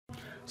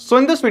So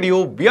in this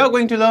video, we are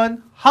going to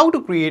learn how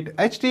to create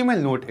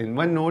HTML note in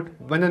OneNote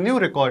when a new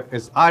record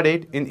is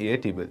added in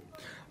Airtable.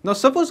 Now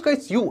suppose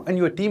guys you and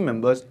your team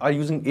members are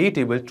using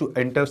Airtable to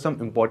enter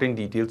some important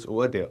details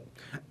over there.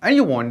 And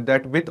you want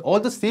that with all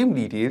the same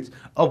details,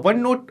 a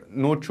OneNote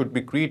note should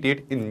be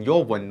created in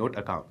your OneNote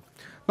account.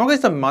 Now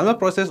guys, the manual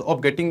process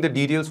of getting the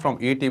details from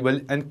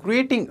Airtable and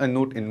creating a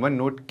note in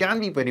OneNote can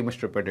be very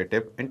much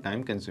repetitive and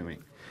time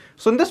consuming.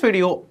 So in this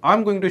video,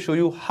 I'm going to show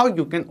you how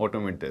you can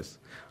automate this.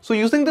 So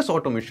using this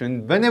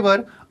automation,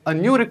 whenever a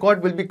new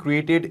record will be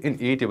created in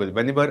Airtable,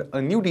 whenever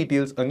a new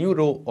details, a new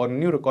row or a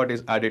new record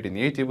is added in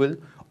Airtable,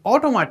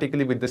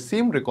 automatically with the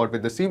same record,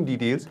 with the same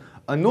details,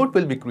 a note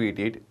will be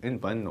created in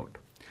OneNote.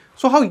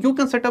 So how you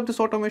can set up this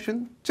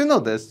automation? To know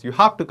this, you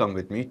have to come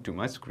with me to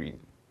my screen.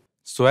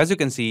 So as you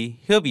can see,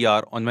 here we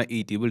are on my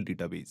Airtable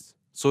database.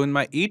 So in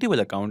my Airtable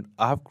account,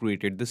 I have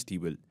created this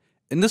table.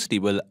 In this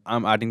table,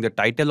 I'm adding the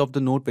title of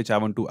the note which I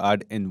want to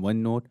add in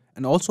OneNote,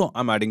 and also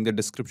I'm adding the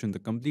description, the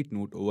complete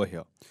note over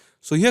here.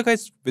 So here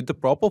guys, with the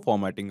proper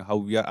formatting, how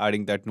we are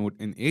adding that note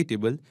in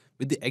Airtable,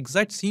 with the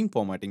exact same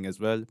formatting as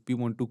well, we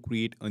want to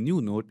create a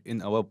new note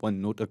in our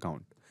OneNote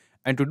account.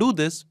 And to do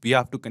this, we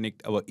have to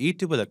connect our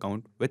Airtable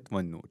account with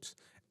OneNote.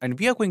 And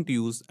we are going to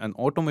use an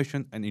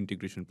automation and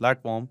integration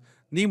platform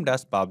named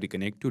as Pabbly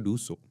Connect to do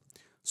so.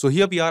 So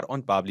here we are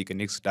on Pabbly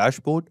Connect's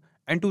dashboard.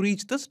 And to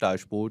reach this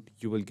dashboard,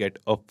 you will get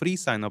a free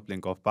sign-up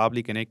link of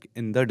Pabbly Connect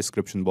in the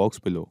description box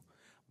below.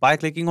 By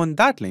clicking on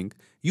that link,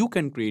 you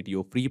can create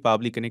your free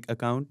Pabbly Connect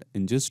account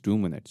in just 2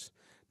 minutes.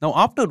 Now,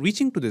 after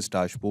reaching to this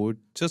dashboard,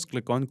 just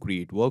click on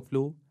Create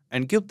Workflow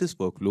and give this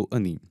workflow a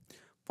name.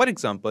 For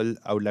example,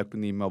 I would like to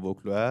name my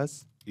workflow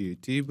as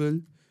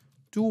Airtable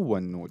to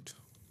OneNote.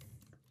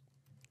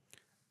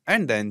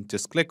 And then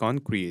just click on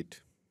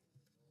Create.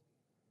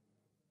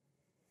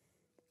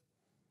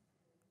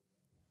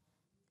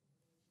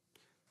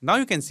 Now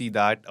you can see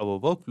that our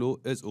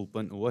workflow is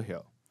open over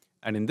here.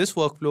 And in this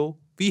workflow,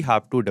 we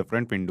have 2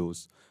 different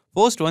windows.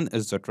 First one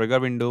is the trigger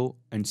window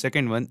and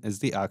second one is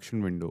the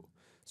action window.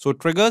 So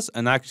triggers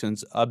and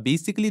actions are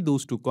basically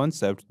those 2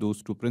 concepts,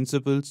 those 2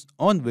 principles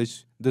on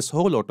which this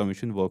whole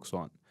automation works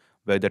on.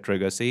 Where the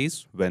trigger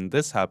says when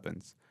this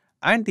happens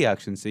and the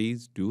action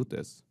says do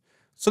this.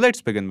 So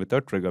let's begin with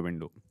our trigger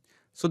window.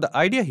 So the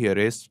idea here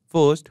is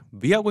first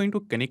we are going to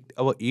connect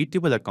our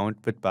Airtable account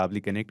with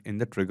Pabbly Connect in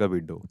the trigger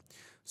window.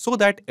 So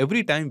that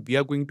every time we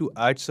are going to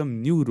add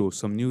some new row,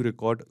 some new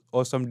record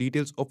or some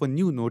details of a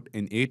new note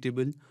in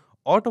Airtable,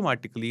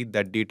 automatically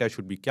that data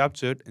should be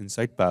captured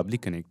inside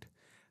Pabbly Connect.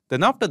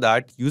 Then after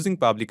that, using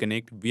Pabbly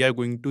Connect, we are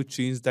going to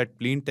change that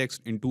plain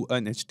text into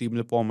an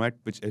HTML format,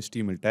 which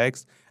HTML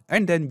tags,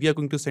 and then we are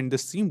going to send the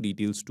same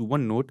details to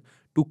OneNote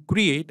to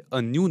create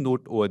a new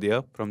note over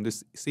there from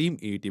this same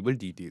Airtable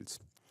details.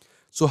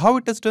 So how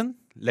it is done?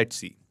 Let's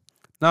see.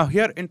 Now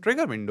here in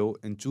trigger window,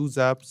 in choose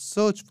app,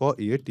 search for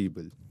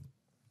Airtable.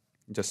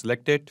 Just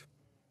select it.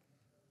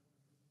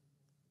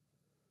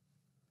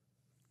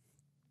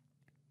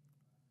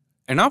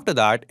 And after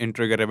that, in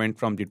trigger event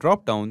from the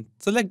drop down,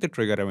 select the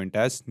trigger event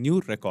as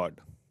new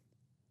record.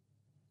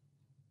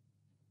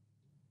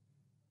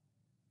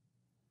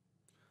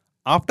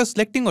 After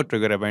selecting a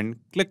trigger event,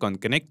 click on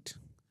connect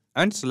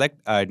and select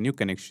add new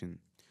connection.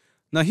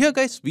 Now here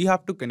guys, we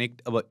have to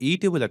connect our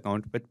Airtable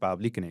account with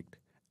Pabbly Connect.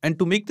 And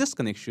to make this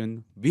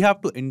connection, we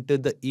have to enter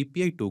the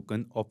API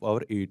token of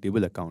our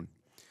Airtable account.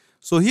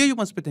 So here you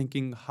must be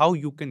thinking how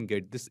you can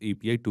get this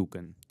API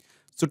token.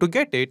 So to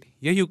get it,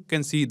 here you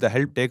can see the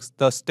help text,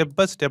 the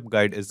step-by-step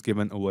guide is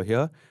given over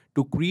here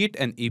to create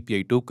an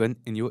API token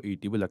in your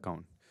Airtable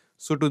account.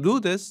 So to do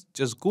this,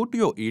 just go to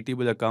your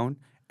Airtable account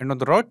and on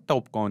the right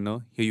top corner,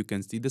 here you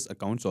can see this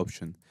accounts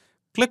option.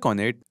 Click on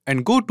it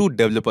and go to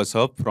Developers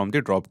Hub from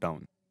the drop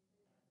down.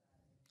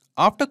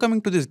 After coming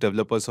to this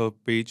Developers Hub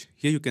page,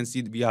 here you can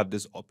see we have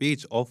this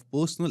page of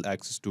personal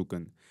access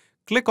token.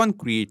 Click on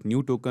Create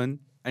New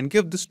Token and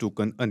give this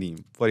token a name.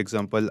 For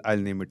example, I'll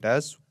name it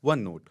as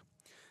OneNote.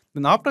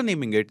 Then after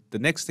naming it, the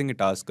next thing it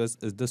asks us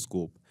is the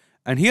scope.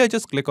 And here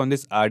just click on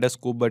this add a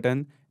scope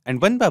button and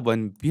one by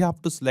one we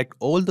have to select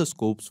all the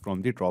scopes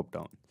from the drop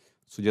down.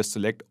 So just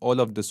select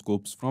all of the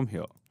scopes from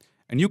here.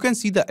 And you can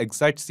see the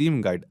exact same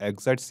guide,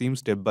 exact same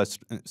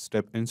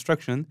step-by-step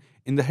instruction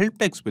in the help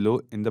text below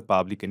in the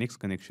Pabbly Connect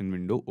connection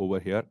window over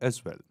here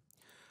as well.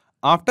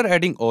 After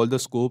adding all the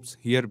scopes,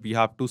 here we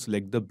have to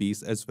select the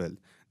base as well.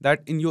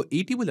 That in your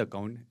Airtable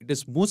account, it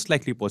is most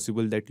likely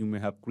possible that you may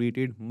have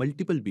created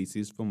multiple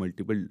bases for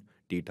multiple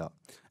data.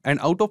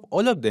 And out of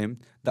all of them,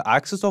 the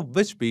access of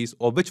which base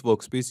or which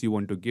workspace you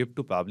want to give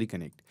to Pabbly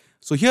Connect.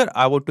 So here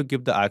I want to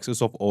give the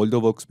access of all the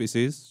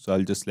workspaces. So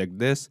I'll just select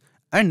this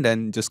and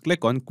then just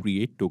click on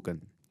Create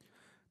Token.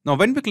 Now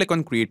when we click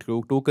on Create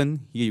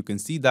Token, here you can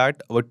see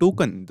that our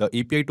token, the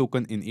API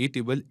token in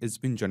Airtable is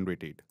been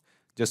generated.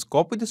 Just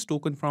copy this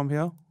token from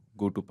here,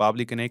 go to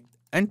Pabbly Connect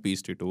and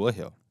paste it over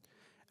here.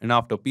 And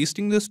after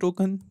pasting this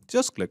token,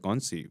 just click on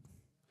Save.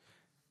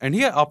 And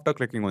here after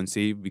clicking on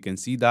Save, we can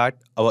see that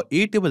our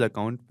Airtable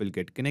account will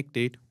get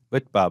connected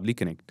with Pabbly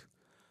Connect.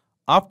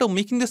 After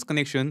making this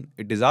connection,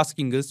 it is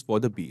asking us for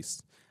the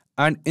base.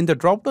 And in the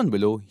drop down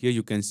below, here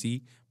you can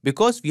see,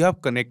 because we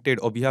have connected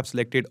or we have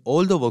selected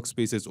all the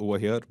workspaces over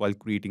here while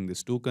creating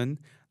this token,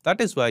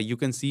 that is why you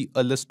can see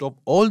a list of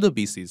all the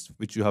bases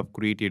which you have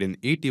created in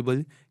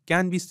Airtable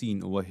can be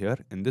seen over here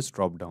in this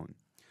drop down.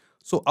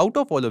 So out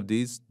of all of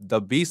these,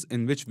 the base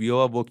in which we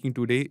are working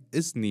today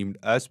is named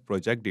as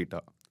project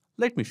data.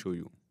 Let me show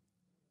you.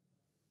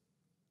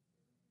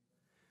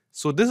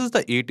 So this is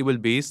the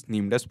Airtable base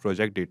named as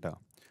project data.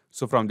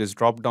 So from this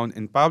drop down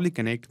in Pabbly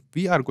Connect,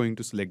 we are going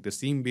to select the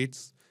same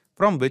base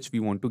from which we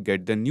want to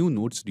get the new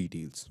nodes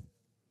details.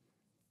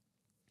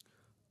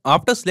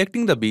 After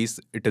selecting the base,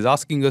 it is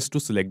asking us to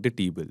select the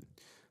table.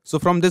 So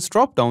from this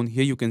drop down,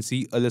 here you can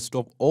see a list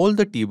of all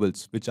the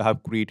tables which I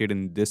have created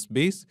in this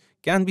base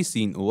can be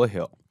seen over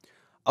here.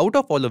 Out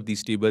of all of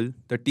these tables,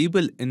 the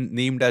table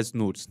named as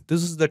nodes,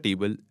 this is the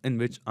table in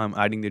which I'm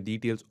adding the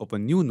details of a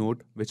new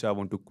node which I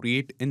want to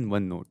create in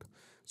OneNote.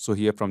 So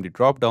here from the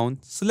drop down,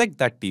 select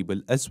that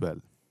table as well.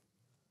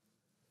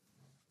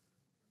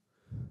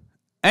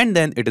 And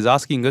then it is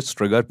asking us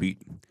trigger field.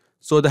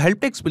 So the help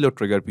text below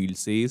trigger field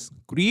says,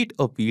 create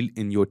a field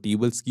in your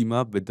table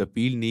schema with the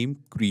field name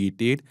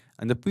created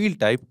and the field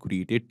type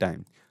created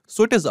time.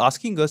 So it is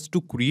asking us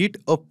to create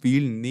a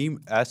field name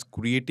as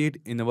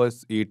created in our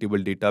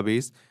Airtable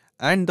database,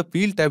 and the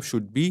field type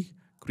should be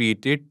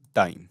created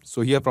time.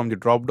 So here from the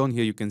drop down,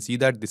 here you can see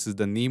that this is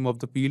the name of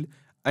the field,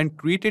 and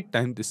created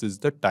time, this is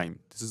the time.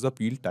 This is the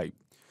field type.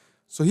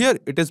 So here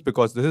it is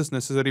because this is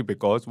necessary,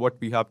 because what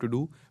we have to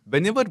do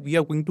whenever we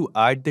are going to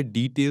add the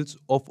details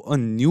of a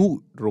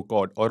new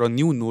record or a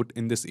new note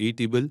in this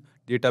Airtable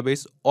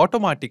database,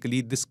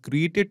 automatically this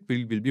created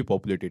field will be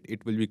populated.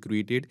 It will be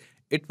created.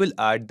 It will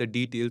add the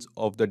details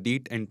of the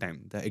date and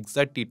time, the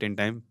exact date and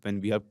time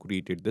when we have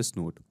created this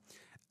note.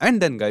 And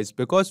then guys,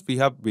 because we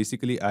have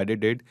basically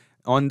added it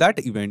on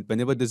that event,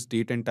 whenever this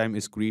date and time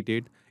is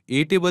created,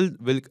 Airtable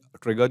will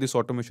trigger this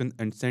automation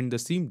and send the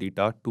same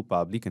data to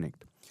Pabbly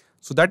Connect.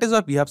 So that is why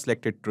we have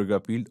selected trigger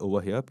field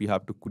over here. We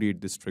have to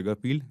create this trigger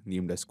field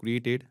named as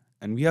created,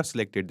 and we have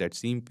selected that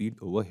same field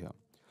over here.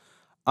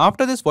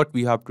 After this, what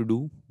we have to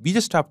do, we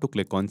just have to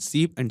click on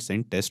save and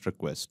send test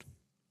request.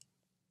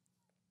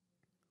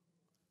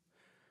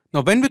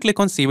 Now when we click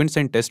on save and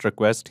send test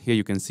request, here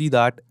you can see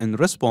that in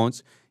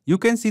response, you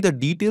can see the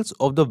details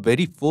of the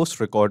very first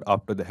record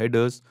after the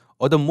headers,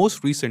 or the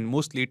most recent,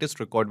 most latest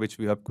record which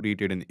we have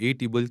created in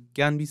Airtable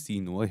can be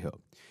seen over here.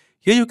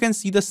 Here you can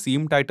see the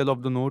same title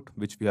of the note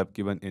which we have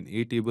given in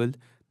Airtable.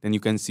 Then you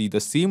can see the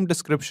same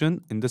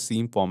description in the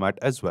same format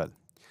as well.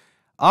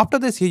 After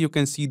this, here you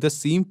can see the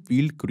same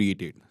field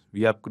created.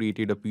 We have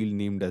created a field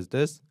named as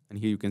this, and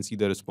here you can see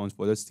the response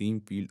for the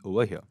same field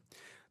over here.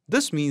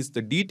 This means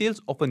the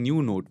details of a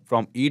new node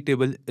from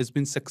Airtable has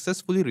been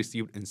successfully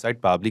received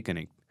inside Pabbly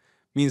Connect.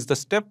 Means the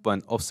step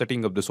 1 of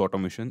setting up this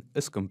automation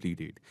is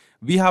completed.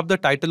 We have the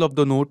title of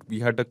the note, we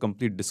had the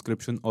complete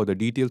description or the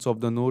details of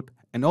the note,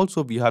 and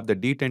also we have the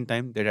date and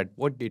time, that at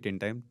what date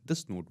and time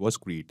this note was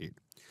created.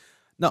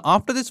 Now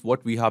after this,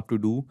 what we have to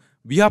do,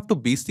 we have to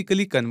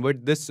basically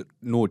convert this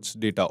notes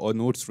data or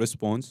notes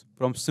response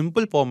from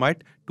simple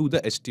format to the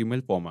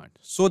HTML format,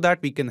 so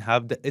that we can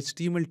have the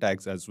HTML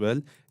tags as well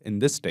in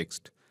this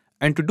text.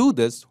 And to do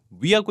this,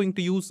 we are going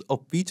to use a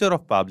feature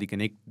of Pabbly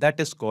Connect that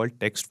is called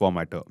text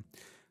formatter.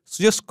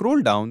 So just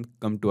scroll down,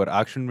 come to our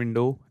action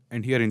window,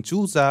 and here in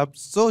choose app,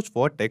 search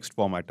for text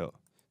formatter.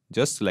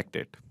 Just select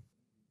it.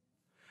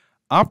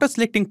 After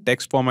selecting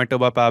text formatter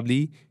by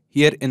Pabbly,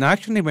 here in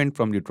action event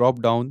from the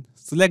drop down,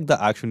 select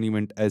the action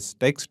event as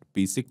text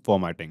basic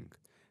formatting.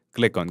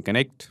 Click on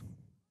connect.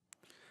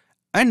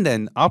 And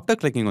then after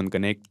clicking on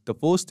connect, the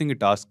first thing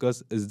it asks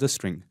us is the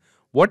string.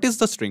 What is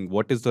the string?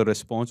 What is the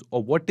response?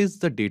 Or what is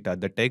the data,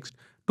 the text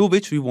to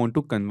which we want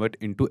to convert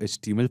into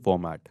HTML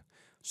format?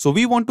 So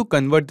we want to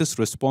convert this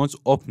response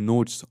of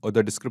notes or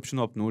the description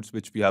of notes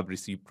which we have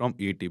received from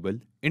Airtable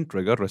in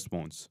trigger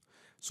response.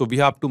 So we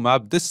have to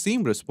map this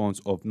same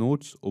response of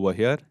notes over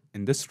here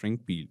in the string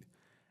field.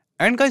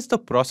 And guys, the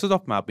process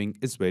of mapping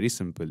is very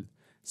simple.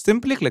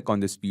 Simply click on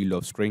this field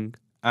of string,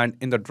 and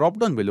in the drop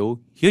down below,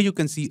 here you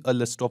can see a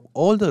list of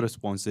all the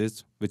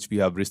responses which we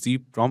have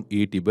received from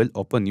Airtable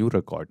of a new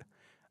record.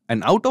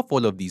 And out of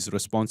all of these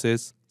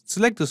responses,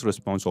 select this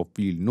response of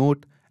field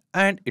note,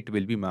 and it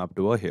will be mapped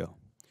over here.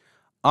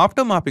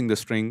 After mapping the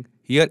string,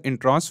 here in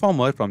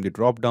transformer from the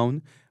drop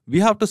down,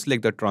 we have to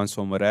select the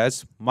transformer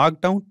as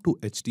markdown to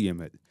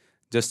HTML.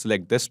 Just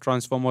select this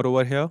transformer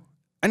over here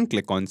and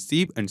click on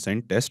save and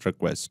send test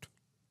request.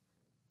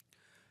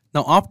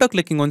 Now after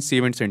clicking on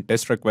save and send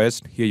test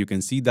request, here you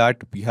can see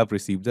that we have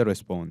received the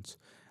response.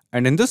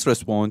 And in this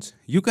response,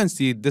 you can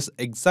see this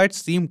exact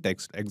same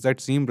text, exact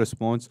same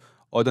response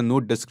or the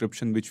node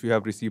description which we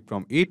have received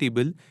from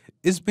Airtable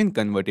is been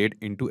converted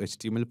into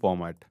HTML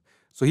format.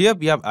 So here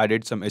we have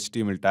added some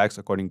HTML tags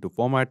according to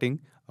formatting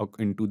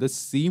into the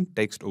same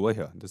text over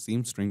here, the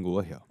same string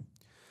over here.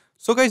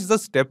 So guys, the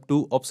step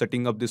 2 of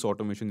setting up this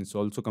automation is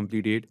also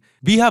completed.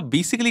 We have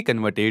basically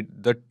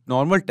converted the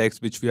normal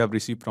text which we have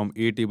received from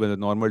Airtable, the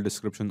normal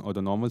description or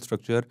the normal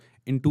structure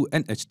into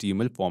an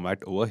HTML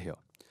format over here.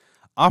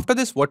 After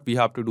this, what we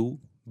have to do,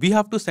 we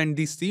have to send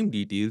these same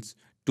details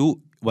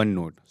to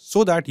OneNote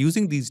so that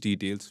using these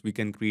details, we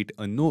can create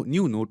a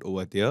new note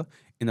over there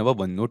in our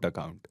OneNote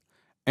account.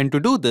 And to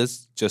do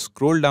this, just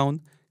scroll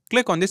down,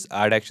 click on this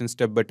Add Action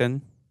Step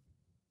button,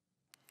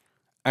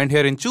 and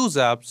here in Choose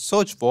App,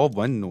 search for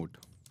OneNote.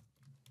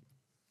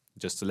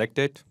 Just select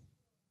it.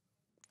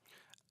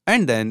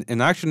 And then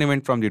in Action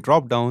Event from the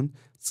drop-down,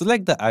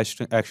 select the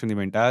action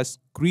event as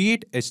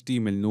Create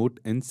HTML Note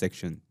in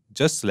Section.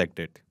 Just select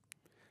it.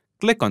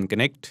 Click on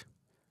Connect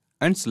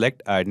and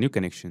select Add New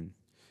Connection.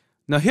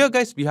 Now here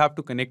guys, we have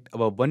to connect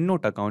our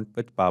OneNote account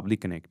with Pabbly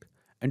Connect.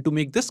 And to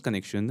make this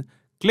connection,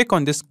 click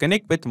on this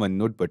Connect with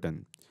OneNote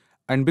button.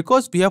 And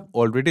because we have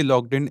already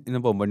logged in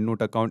our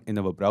OneNote account in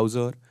our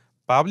browser,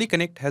 Pabbly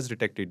Connect has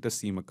detected the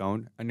same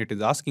account and it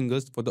is asking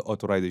us for the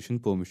authorization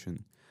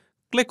permission.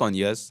 Click on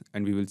Yes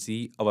and we will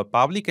see our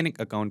Pabbly Connect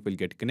account will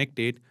get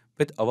connected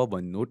with our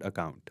OneNote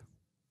account.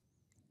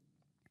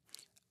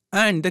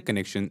 And the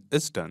connection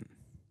is done.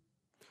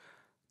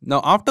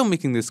 Now after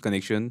making this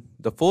connection,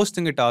 the first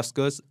thing it asks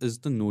us is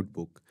the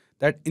notebook.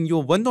 That in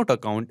your OneNote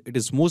account, it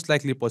is most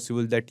likely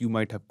possible that you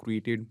might have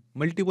created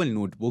multiple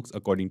notebooks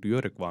according to your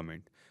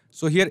requirement.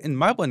 So here in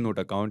my OneNote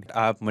account,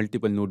 I have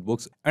multiple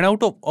notebooks, and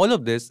out of all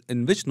of this,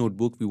 in which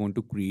notebook we want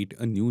to create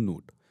a new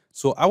note.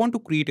 So I want to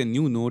create a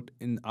new note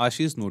in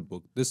Ashish's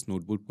notebook, this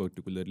notebook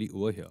particularly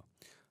over here.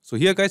 So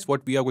here guys,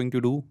 what we are going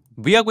to do,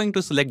 we are going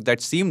to select that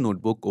same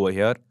notebook over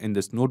here in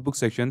this notebook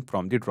section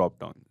from the drop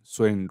down.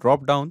 So in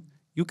drop down,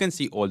 you can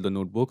see all the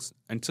notebooks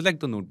and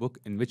select the notebook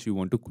in which you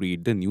want to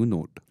create the new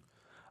note.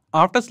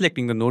 After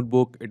selecting the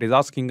notebook, it is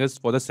asking us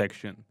for the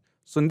section.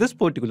 So in this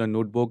particular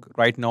notebook,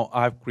 right now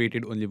I have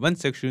created only one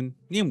section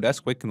named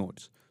as Quick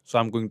Notes. So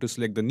I'm going to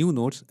select the new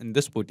notes in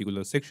this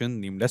particular section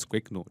named as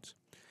Quick Notes.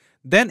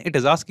 Then it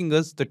is asking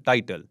us the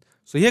title.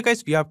 So here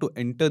guys, we have to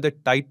enter the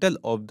title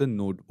of the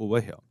note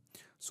over here.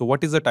 So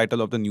what is the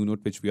title of the new note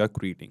which we are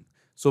creating?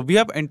 So we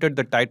have entered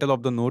the title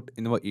of the note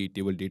in our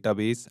Airtable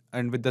database,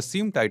 and with the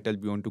same title,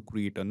 we want to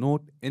create a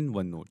note in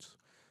OneNote.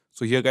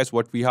 So here guys,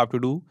 what we have to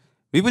do,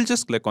 we will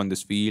just click on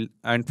this field,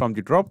 and from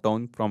the drop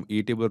down from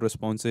Airtable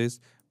responses,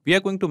 we are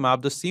going to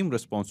map the same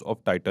response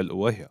of title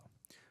over here.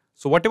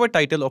 So whatever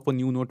title of a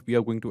new note we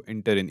are going to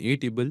enter in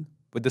Airtable,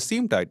 with the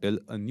same title,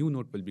 a new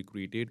note will be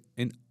created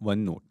in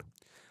OneNote.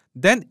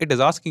 Then it is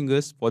asking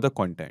us for the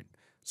content.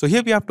 So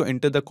here we have to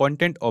enter the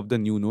content of the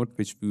new note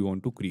which we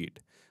want to create.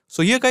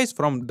 So here guys,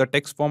 from the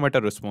text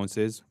formatter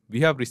responses,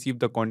 we have received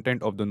the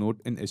content of the note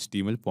in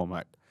HTML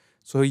format.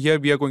 So here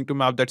we are going to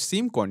map that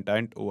same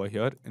content over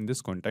here in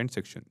this content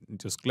section.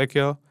 Just click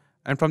here,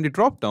 and from the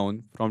drop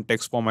down from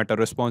text formatter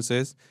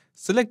responses,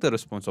 select the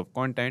response of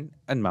content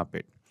and map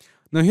it.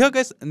 Now here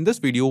guys, in this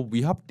video,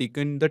 we have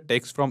taken the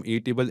text from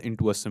Airtable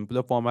into a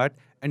simpler format,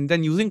 and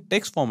then using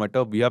text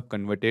formatter, we have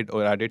converted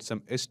or added some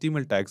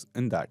HTML tags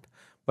in that.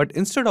 But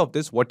instead of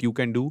this, what you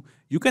can do,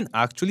 you can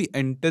actually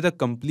enter the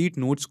complete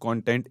notes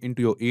content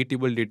into your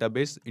Airtable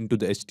database into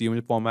the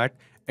HTML format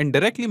and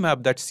directly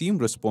map that same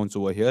response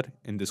over here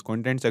in this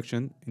content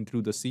section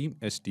into the same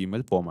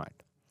HTML format.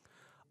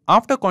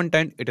 After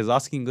content, it is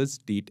asking us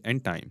date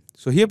and time.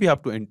 So here we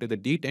have to enter the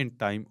date and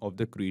time of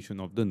the creation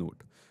of the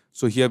note.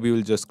 So here we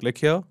will just click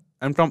here,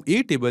 and from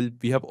Airtable,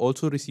 we have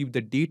also received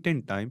the date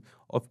and time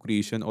of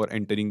creation or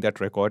entering that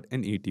record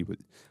in Airtable.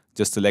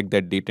 Just select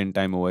that date and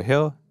time over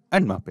here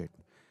and map it.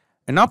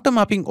 And after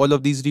mapping all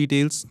of these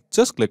details,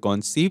 just click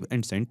on Save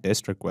and Send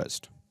Test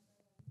Request.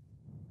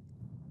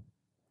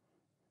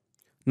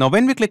 Now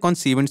when we click on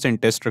Save and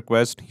Send Test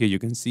Request, here you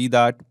can see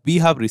that we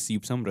have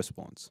received some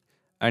response.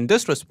 And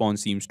this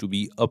response seems to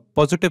be a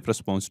positive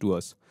response to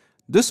us.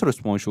 This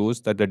response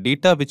shows that the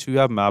data which we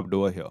have mapped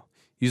over here,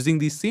 using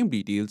these same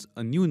details,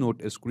 a new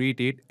note is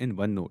created in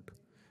OneNote.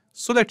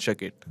 So let's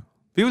check it.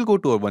 We will go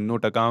to our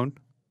OneNote account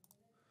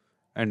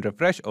and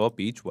refresh our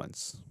page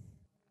once.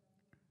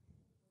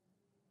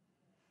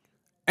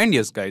 And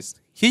yes guys,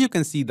 here you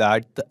can see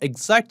that the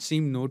exact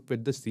same note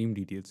with the same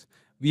details.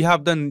 We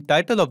have the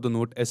title of the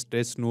note as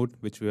test note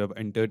which we have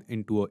entered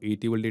into our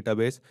Airtable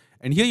database,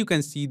 and here you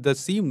can see the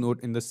same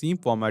note in the same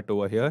format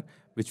over here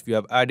which we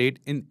have added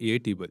in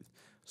Airtable.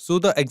 So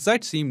the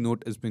exact same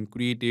note has been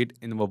created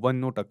in our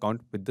OneNote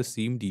account with the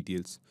same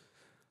details.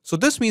 So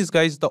this means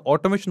guys, the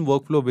automation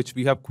workflow which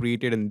we have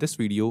created in this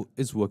video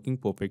is working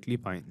perfectly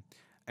fine.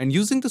 And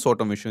using this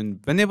automation,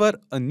 whenever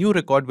a new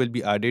record will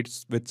be added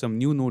with some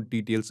new note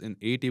details in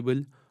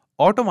Airtable,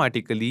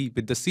 automatically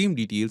with the same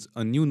details,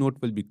 a new note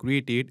will be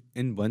created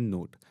in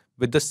OneNote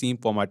with the same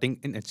formatting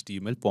in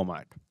HTML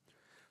format.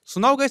 So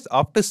now guys,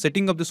 after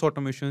setting up this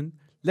automation,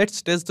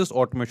 let's test this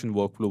automation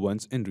workflow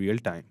once in real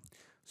time.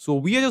 So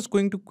we are just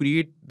going to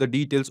create the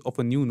details of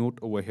a new note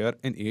over here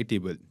in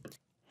Airtable.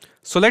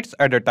 So let's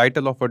add a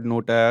title of a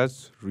note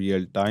as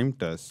real-time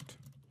test.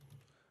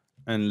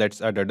 And let's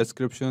add a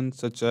description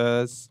such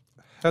as,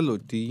 hello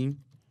team,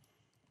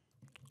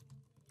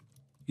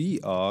 we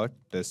are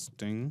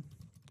testing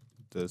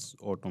this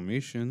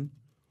automation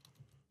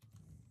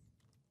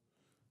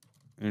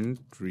in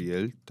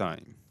real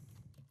time.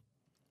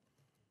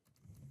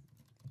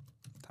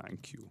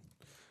 Thank you.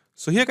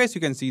 So here guys, you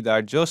can see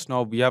that just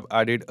now we have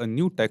added a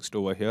new text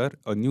over here,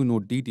 a new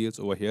note details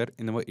over here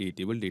in our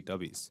Airtable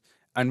database.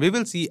 And we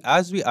will see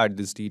as we add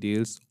these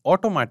details,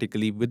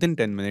 automatically within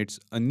 10 minutes,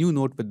 a new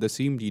note with the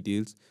same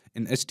details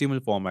in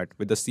HTML format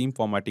with the same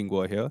formatting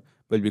over here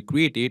will be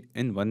created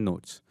in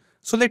OneNote.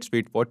 So let's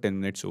wait for 10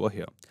 minutes over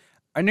here.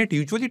 And it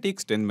usually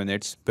takes 10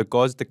 minutes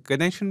because the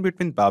connection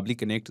between Pabbly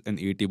Connect and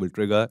Airtable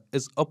Trigger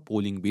is a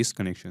polling based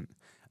connection.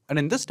 And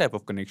in this type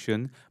of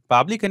connection,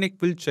 Pabbly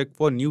Connect will check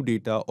for new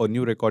data or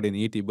new record in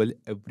Airtable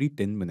every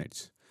 10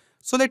 minutes.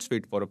 So let's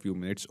wait for a few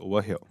minutes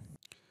over here.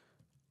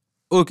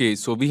 Okay,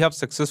 so we have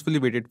successfully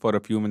waited for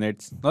a few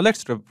minutes. Now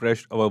let's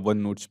refresh our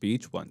OneNote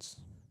page once.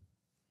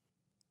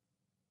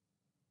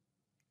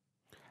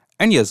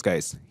 And yes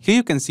guys, here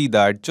you can see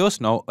that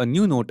just now a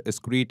new note is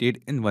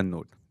created in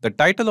OneNote. The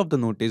title of the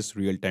note is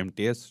real-time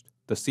test,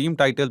 the same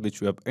title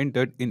which we have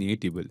entered in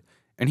Airtable.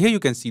 And here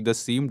you can see the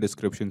same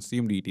description,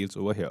 same details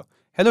over here.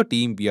 Hello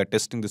team, we are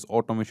testing this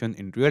automation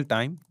in real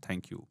time.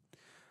 Thank you.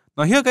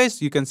 Now here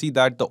guys, you can see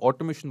that the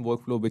automation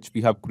workflow which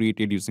we have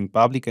created using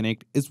Pabbly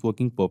Connect is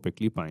working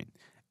perfectly fine.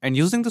 And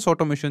using this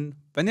automation,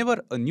 whenever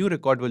a new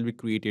record will be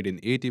created in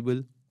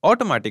Airtable,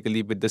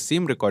 automatically with the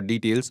same record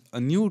details,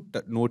 a new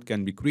note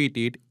can be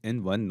created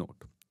in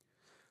OneNote.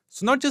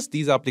 So not just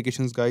these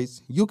applications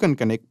guys, you can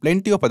connect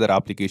plenty of other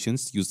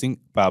applications using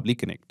Pabbly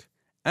Connect.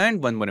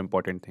 And one more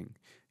important thing,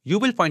 you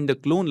will find the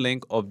clone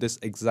link of this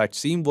exact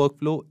same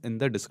workflow in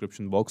the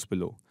description box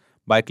below.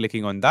 By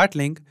clicking on that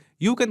link,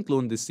 you can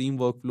clone the same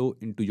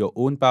workflow into your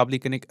own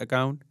Pabbly Connect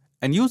account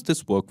and use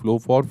this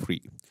workflow for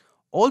free.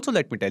 Also,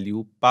 let me tell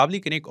you,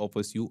 Pabbly Connect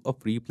offers you a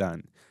free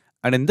plan.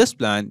 And in this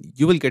plan,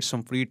 you will get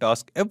some free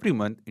tasks every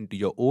month into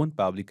your own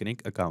Pabbly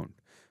Connect account.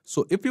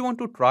 So if you want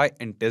to try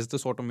and test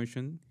this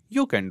automation,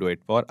 you can do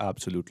it for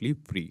absolutely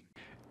free.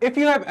 If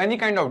you have any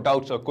kind of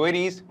doubts or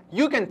queries,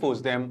 you can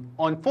post them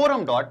on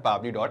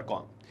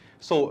forum.pabbly.com.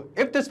 So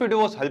if this video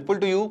was helpful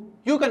to you,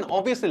 you can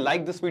obviously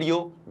like this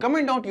video,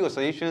 comment down to your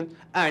suggestion,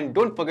 and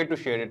don't forget to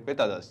share it with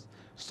others.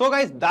 So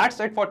guys, that's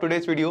it for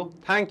today's video.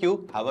 Thank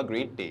you. Have a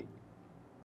great day.